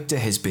the Victor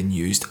has been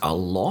used a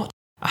lot,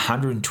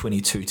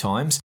 122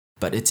 times,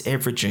 but it's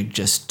averaging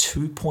just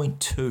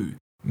 2.2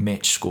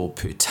 match score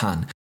per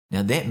ton.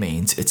 Now that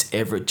means it's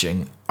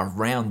averaging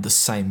around the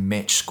same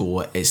match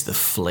score as the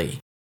Flea.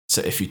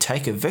 So if you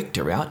take a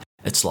Victor out,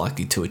 it's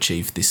likely to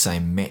achieve the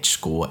same match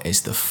score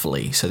as the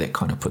Flea. So that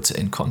kind of puts it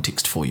in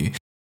context for you.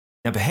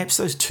 Now perhaps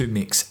those two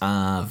mechs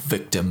are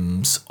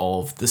victims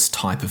of this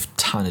type of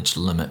tonnage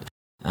limit.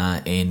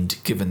 And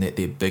given that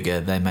they're bigger,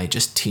 they may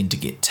just tend to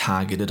get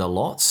targeted a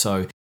lot.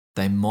 So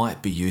they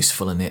might be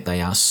useful in that they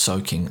are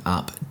soaking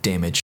up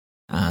damage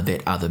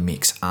that other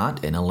mechs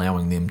aren't and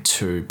allowing them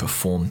to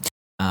perform.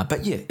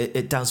 But yeah,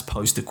 it does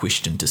pose the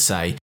question to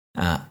say,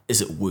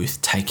 is it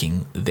worth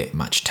taking that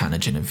much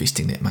tonnage and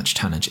investing that much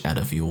tonnage out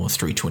of your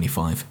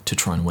 325 to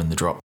try and win the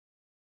drop?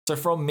 So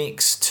from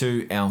mechs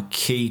to our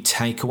key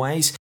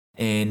takeaways,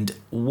 and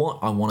what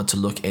I wanted to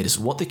look at is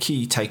what the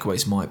key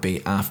takeaways might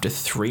be after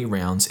 3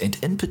 rounds, and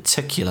in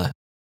particular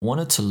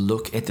wanted to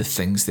look at the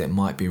things that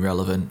might be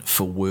relevant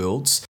for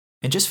Worlds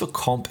and just for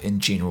comp in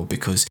general,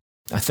 because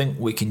I think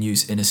we can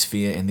use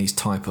Innisphere and these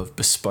type of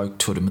bespoke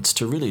tournaments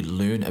to really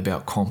learn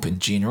about comp in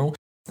general.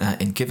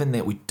 And given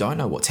that we don't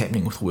know what's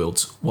happening with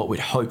Worlds, what we'd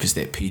hope is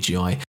that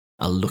PGI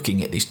are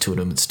looking at these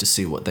tournaments to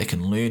see what they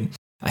can learn,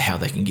 how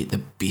they can get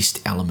the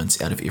best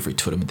elements out of every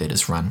tournament that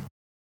is run.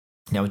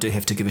 Now, I do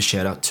have to give a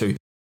shout out to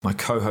my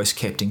co-host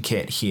Captain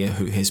Cat here,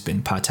 who has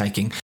been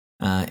partaking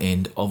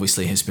and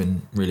obviously has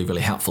been really,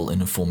 really helpful in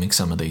informing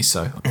some of these.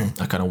 So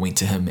I kind of went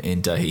to him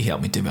and he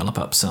helped me develop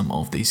up some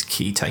of these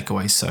key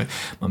takeaways. So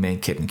my man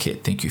Captain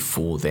Cat, thank you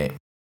for that.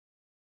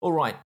 All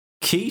right,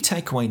 key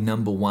takeaway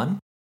number 1,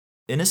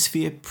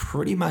 Innisphere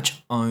pretty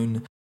much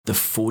own the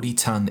 40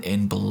 ton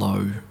and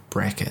below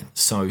bracket.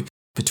 So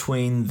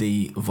between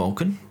the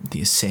Vulcan,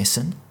 the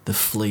Assassin, the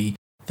Flea,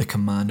 the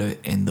Commando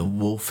and the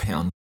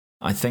Wolfhound,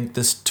 I think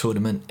this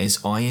tournament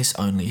as IS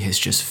only has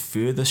just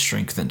further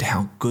strengthened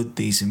how good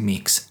these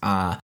mechs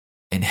are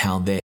and how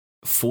that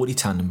 40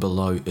 ton and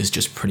below is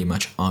just pretty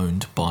much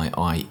owned by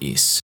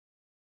IS.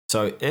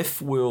 So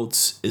if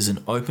Worlds is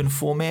an open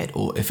format,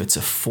 or if it's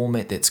a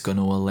format that's going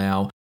to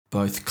allow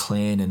both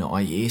Clan and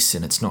IS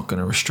and it's not going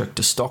to restrict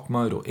to stock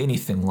mode or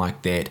anything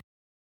like that,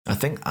 I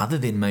think other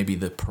than maybe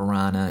the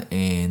Piranha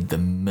and the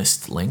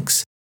Mist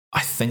links,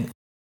 I think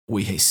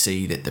we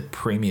see that the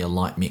premier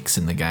light mechs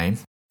in the game,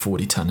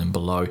 40 ton and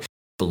below,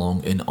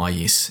 belong in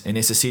IS. And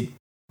as I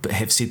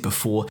have said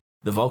before,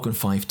 the Vulcan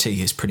 5T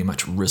has pretty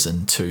much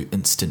risen to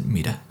instant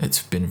meta.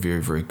 It's been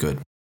very, very good.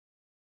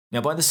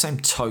 Now, by the same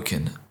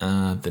token,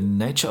 the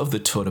nature of the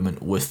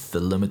tournament with the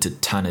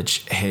limited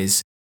tonnage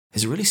has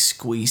really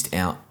squeezed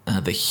out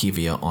the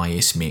heavier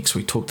IS mechs.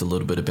 We talked a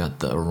little bit about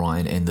the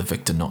Orion and the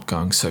Victor not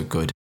going so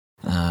good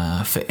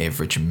for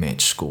average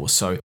match score.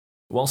 So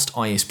whilst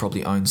IS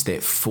probably owns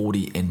that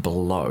 40 and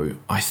below,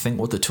 I think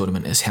what the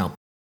tournament has helped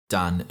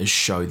done is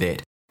show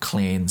that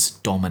clans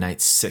dominate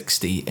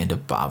 60 and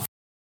above.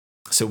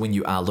 So when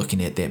you are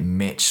looking at that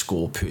match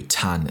score per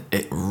ton,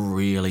 it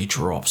really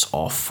drops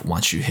off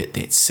once you hit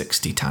that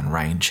 60 ton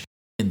range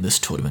in this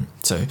tournament.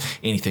 So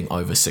anything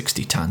over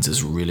 60 tons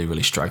is really,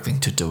 really struggling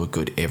to do a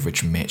good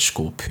average match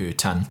score per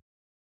ton.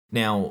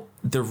 Now,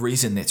 the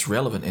reason that's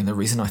relevant and the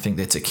reason I think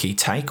that's a key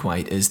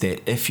takeaway is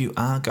that if you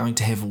are going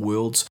to have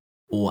Worlds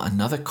or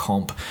another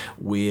comp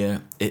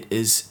where it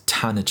is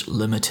tonnage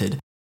limited,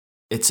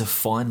 it's a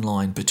fine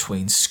line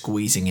between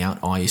squeezing out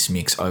IS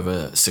mechs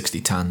over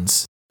 60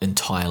 tons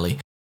entirely.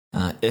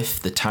 If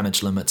the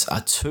tonnage limits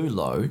are too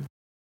low,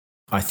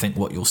 I think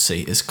what you'll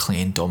see is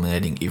Clan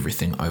dominating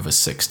everything over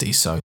 60.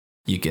 So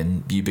you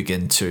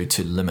begin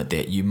to limit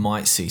that. You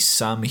might see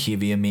some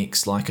heavier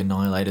mechs like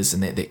Annihilators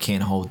and that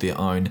can hold their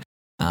own.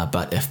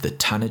 But if the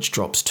tonnage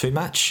drops too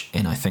much,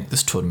 and I think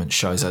this tournament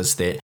shows us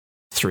that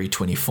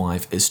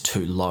 325 is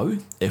too low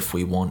if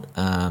we want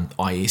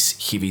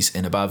IS heavies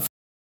and above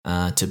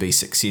to be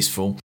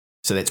successful.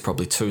 So that's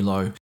probably too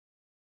low.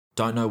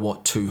 Don't know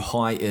what too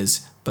high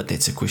is, but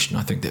that's a question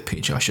I think that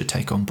PGI should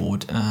take on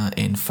board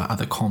and for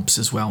other comps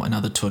as well and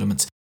other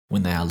tournaments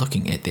when they are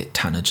looking at that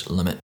tonnage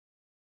limit.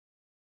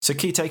 So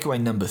key takeaway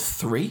number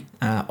 3,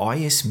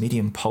 IS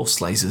medium pulse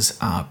lasers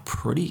are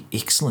pretty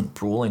excellent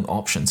brawling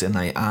options and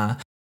they are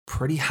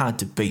pretty hard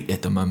to beat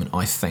at the moment,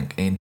 I think.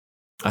 And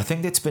I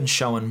think that's been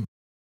shown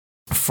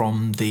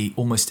from the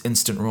almost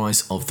instant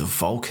rise of the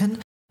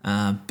Vulcan,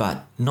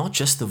 but not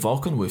just the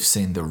Vulcan. We've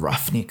seen the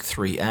Roughneck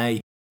 3A,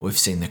 we've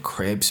seen the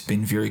Crabs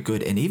been very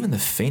good, and even the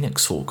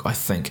Phoenix Hawk, I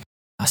think,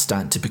 are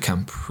starting to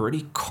become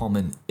pretty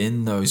common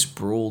in those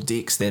brawl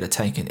decks that are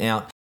taken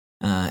out.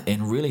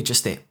 And really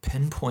just that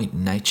pinpoint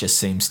nature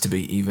seems to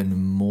be even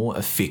more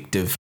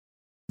effective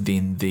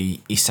than the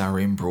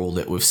SRM brawl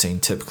that we've seen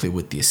typically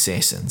with the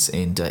Assassins.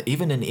 And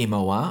even in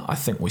MOR, I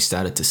think we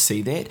started to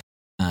see that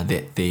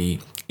the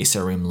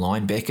SRM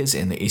linebackers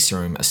and the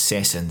SRM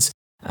Assassins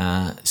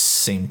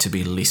seem to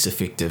be less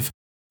effective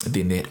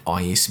than that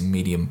IS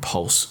medium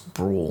pulse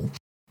brawl.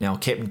 Now,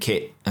 Captain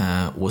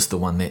Cat was the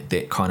one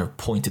that kind of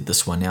pointed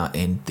this one out,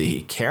 and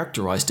he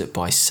characterized it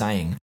by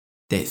saying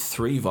that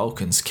 3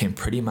 Vulcans can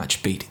pretty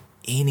much beat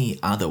any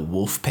other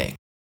wolf pack,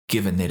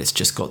 given that it's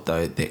just got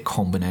that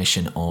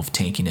combination of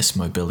tankiness,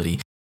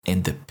 mobility,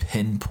 and the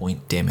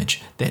pinpoint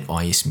damage that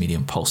IS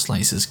medium pulse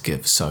lasers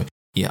give. So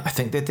yeah, I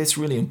think that's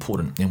really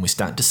important, and we're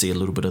starting to see a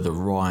little bit of the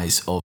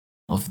rise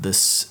of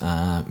this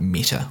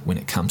meta when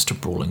it comes to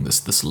brawling,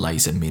 this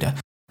laser meta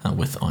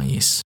with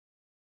IS.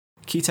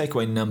 Key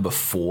takeaway number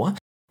 4,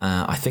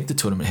 I think the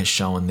tournament has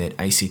shown that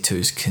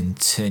AC2s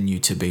continue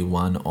to be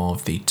one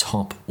of the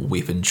top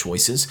weapon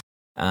choices,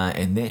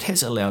 and that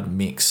has allowed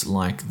mechs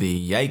like the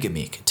Jaeger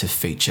mech to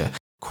feature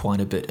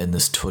quite a bit in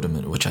this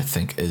tournament, which I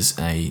think is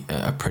a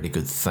pretty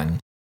good thing.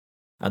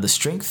 The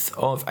strength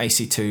of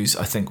AC2s,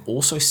 I think,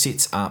 also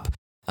sets up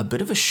a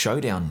bit of a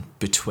showdown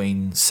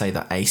between, say,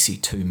 the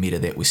AC2 meta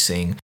that we're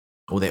seeing,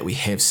 or that we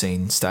have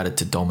seen started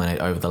to dominate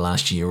over the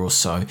last year or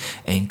so,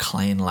 and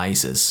clan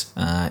lasers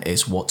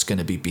as what's going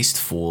to be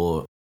best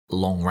for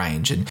long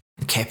range. And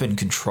cap and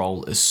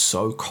control is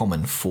so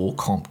common for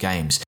comp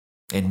games,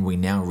 and we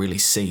now really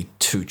see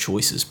 2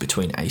 choices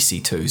between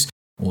AC2s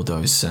or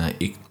those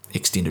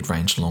extended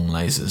range long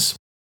lasers.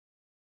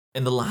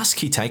 And the last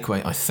key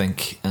takeaway, I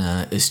think,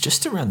 is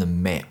just around the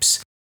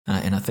maps.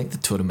 And I think the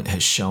tournament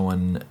has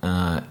shown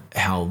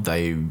how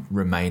they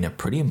remain a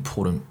pretty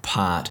important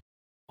part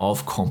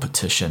of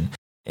competition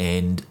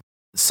and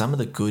some of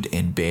the good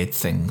and bad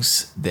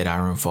things that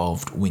are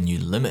involved when you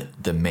limit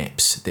the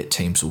maps that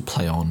teams will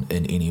play on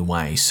in any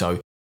way. So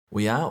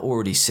we are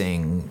already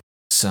seeing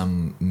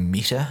some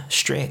meta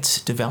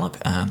strats develop,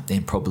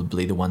 and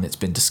probably the one that's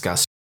been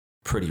discussed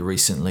pretty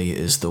recently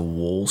is the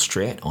wall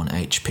strat on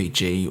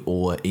HPG,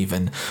 or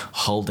even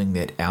holding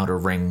that outer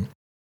ring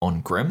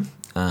on Grim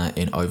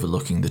and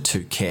overlooking the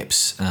two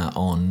caps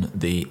on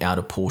the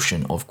outer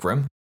portion of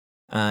Grim.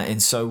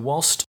 And so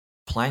whilst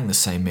playing the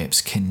same maps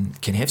can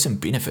have some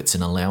benefits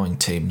in allowing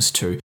teams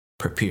to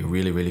prepare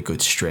really, really good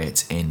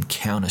strats and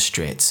counter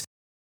strats,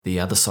 the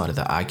other side of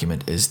the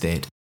argument is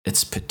that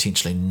it's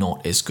potentially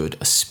not as good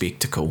a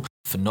spectacle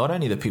for not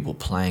only the people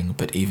playing,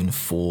 but even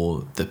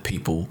for the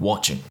people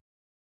watching.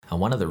 And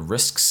one of the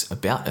risks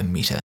about a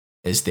meta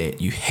is that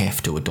you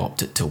have to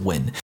adopt it to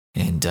win.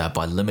 And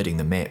by limiting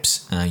the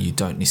maps, you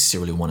don't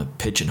necessarily want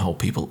to pigeonhole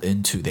people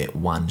into that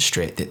one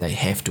strat that they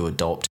have to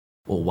adopt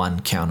or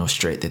one counter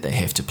strat that they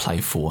have to play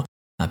for.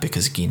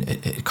 Because again,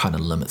 it kind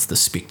of limits the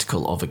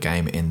spectacle of a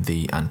game and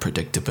the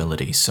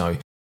unpredictability. So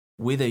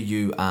whether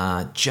you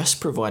are just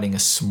providing a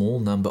small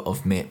number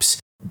of maps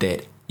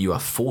that you are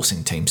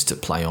forcing teams to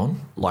play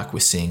on, like we're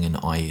seeing in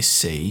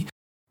ISC,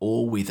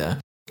 or whether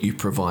you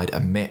provide a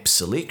map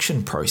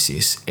selection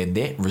process and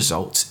that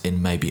results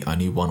in maybe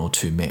only one or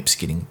two maps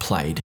getting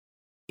played,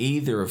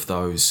 either of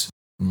those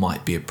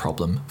might be a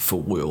problem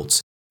for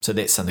Worlds. So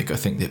that's something I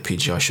think that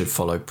PGI should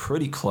follow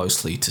pretty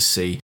closely to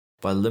see,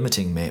 by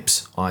limiting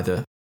maps,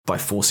 either by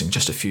forcing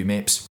just a few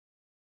maps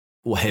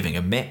or having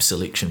a map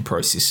selection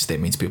process. That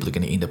means people are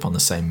going to end up on the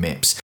same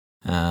maps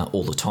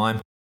all the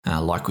time,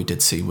 like we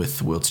did see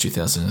with Worlds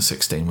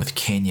 2016 with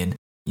Canyon.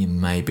 You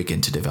may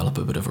begin to develop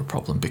a bit of a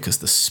problem because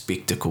the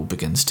spectacle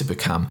begins to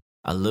become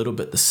a little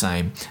bit the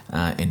same,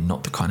 and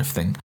not the kind of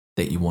thing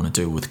that you want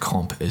to do with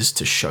comp is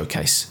to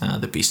showcase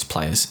the best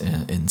players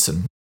in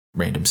some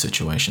random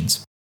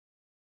situations.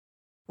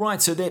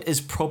 Right, so that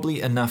is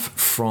probably enough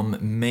from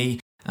me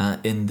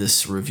in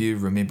this review.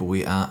 Remember,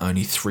 we are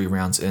only 3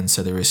 rounds in,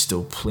 so there is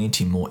still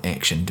plenty more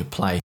action to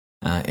play,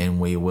 and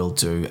we will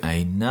do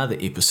another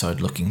episode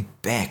looking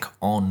back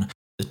on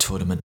the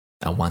tournament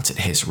once it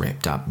has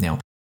wrapped up. Now,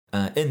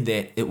 in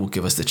that, it will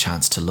give us the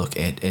chance to look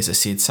at, as I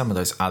said, some of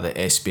those other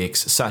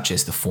aspects, such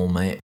as the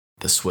format,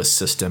 the Swiss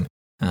system,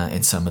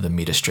 and some of the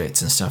meta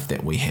strats and stuff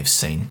that we have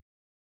seen.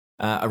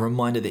 A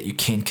reminder that you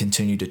can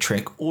continue to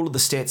track all of the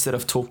stats that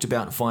I've talked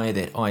about via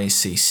that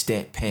ISC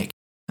stat pack,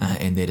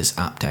 and that is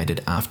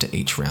updated after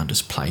each round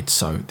is played,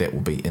 so that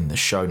will be in the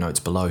show notes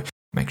below.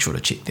 Make sure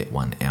to check that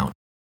one out.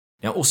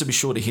 Now, also be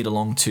sure to head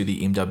along to the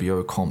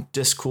MWO Comp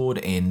Discord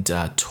and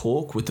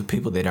talk with the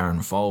people that are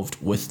involved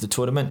with the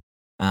tournament.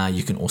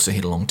 You can also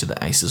head along to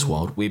the Aces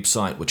Wild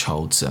website, which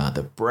holds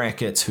the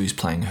brackets, who's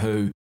playing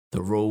who,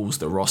 the rules,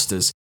 the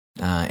rosters,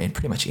 and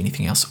pretty much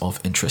anything else of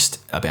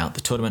interest about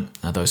the tournament.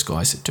 Those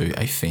guys do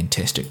a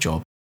fantastic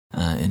job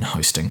in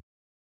hosting.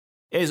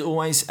 As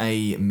always,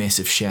 a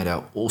massive shout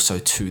out also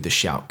to the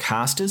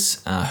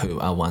Shoutcasters, who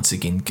are once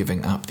again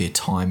giving up their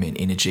time and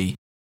energy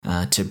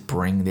to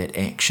bring that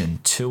action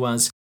to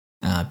us.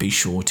 Be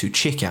sure to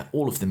check out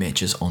all of the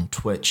matches on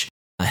Twitch.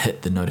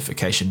 Hit the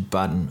notification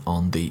button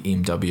on the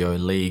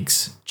MWO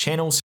League's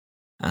channels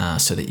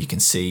so that you can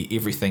see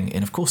everything,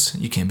 and of course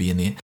you can be in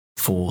there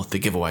for the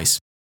giveaways.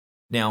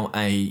 Now,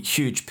 a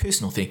huge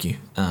personal thank you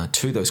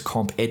to those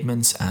comp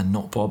admins,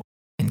 Notbob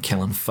and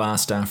Callan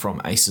Farstar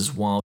from Aces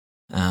Wild,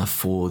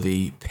 for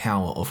the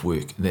power of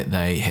work that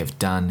they have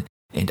done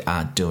and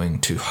are doing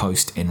to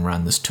host and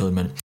run this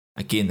tournament.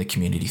 Again, the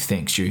community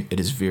thanks you.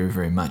 It is very,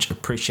 very much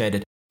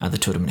appreciated. The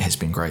tournament has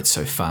been great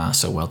so far,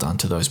 so well done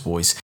to those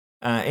boys.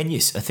 And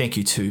yes, a thank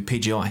you to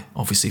PGI,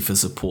 obviously, for the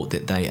support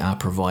that they are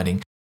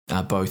providing,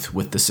 both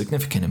with the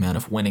significant amount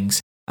of winnings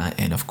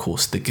and, of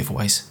course, the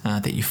giveaways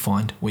that you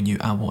find when you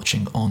are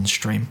watching on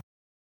stream.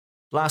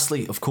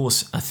 Lastly, of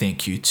course, a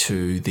thank you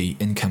to the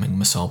Incoming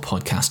Missile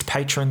podcast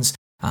patrons,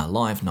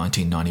 Live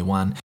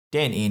 1991,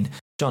 Dan N,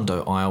 John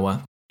Doe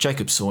Iowa,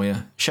 Jacob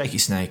Sawyer, Shaky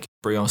Snake,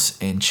 Brios,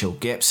 and Chill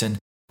Gapson.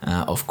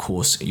 Of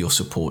course, your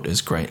support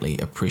is greatly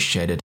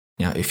appreciated.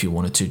 Now, if you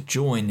wanted to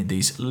join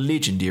these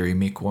legendary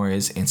mech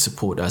warriors and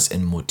support us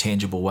in more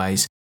tangible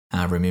ways,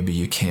 remember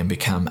you can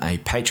become a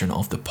patron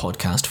of the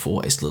podcast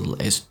for as little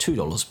as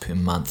 $2 per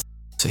month.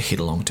 So head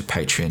along to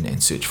Patreon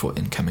and search for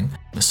Incoming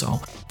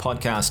Missile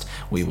Podcast.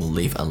 We will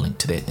leave a link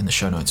to that in the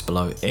show notes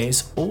below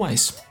as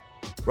always.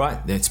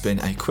 Right, that's been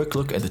a quick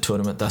look at the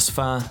tournament thus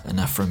far.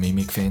 Enough from me,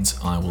 mech fans.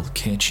 I will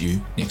catch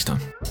you next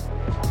time.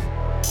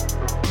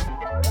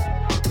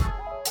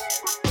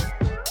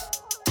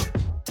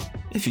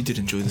 If you did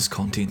enjoy this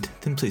content,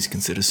 then please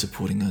consider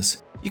supporting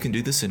us. You can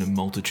do this in a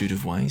multitude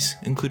of ways,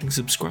 including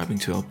subscribing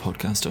to our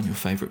podcast on your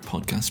favourite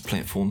podcast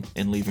platform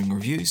and leaving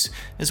reviews,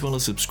 as well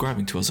as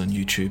subscribing to us on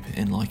YouTube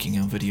and liking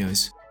our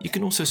videos. You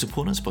can also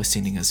support us by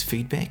sending us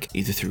feedback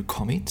either through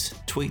comments,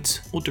 tweets,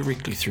 or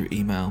directly through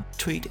email.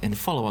 Tweet and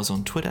follow us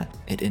on Twitter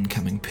at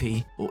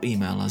IncomingP, or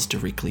email us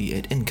directly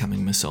at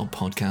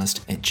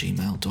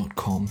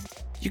incomingmissillepodcast@gmail.com.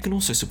 You can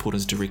also support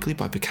us directly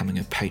by becoming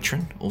a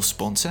patron or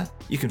sponsor.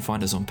 You can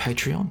find us on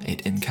Patreon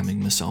at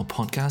Incoming Missile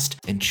Podcast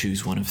and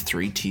choose one of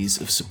 3 tiers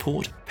of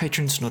support.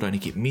 Patrons not only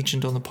get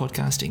mentioned on the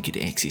podcast and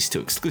get access to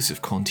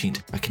exclusive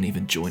content, but can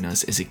even join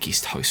us as a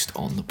guest host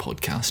on the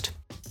podcast.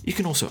 You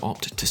can also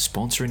opt to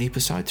sponsor an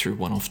episode through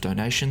one-off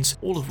donations,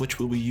 all of which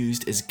will be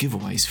used as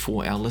giveaways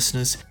for our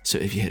listeners. So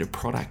if you had a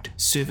product,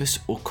 service,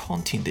 or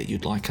content that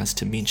you'd like us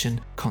to mention,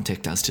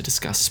 contact us to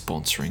discuss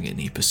sponsoring an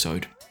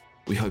episode.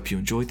 We hope you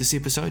enjoyed this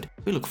episode.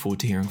 We look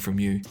forward to hearing from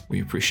you. We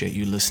appreciate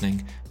you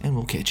listening, and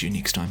we'll catch you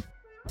next time.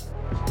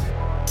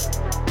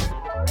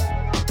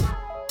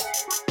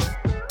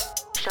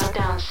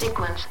 Shutdown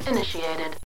sequence initiated.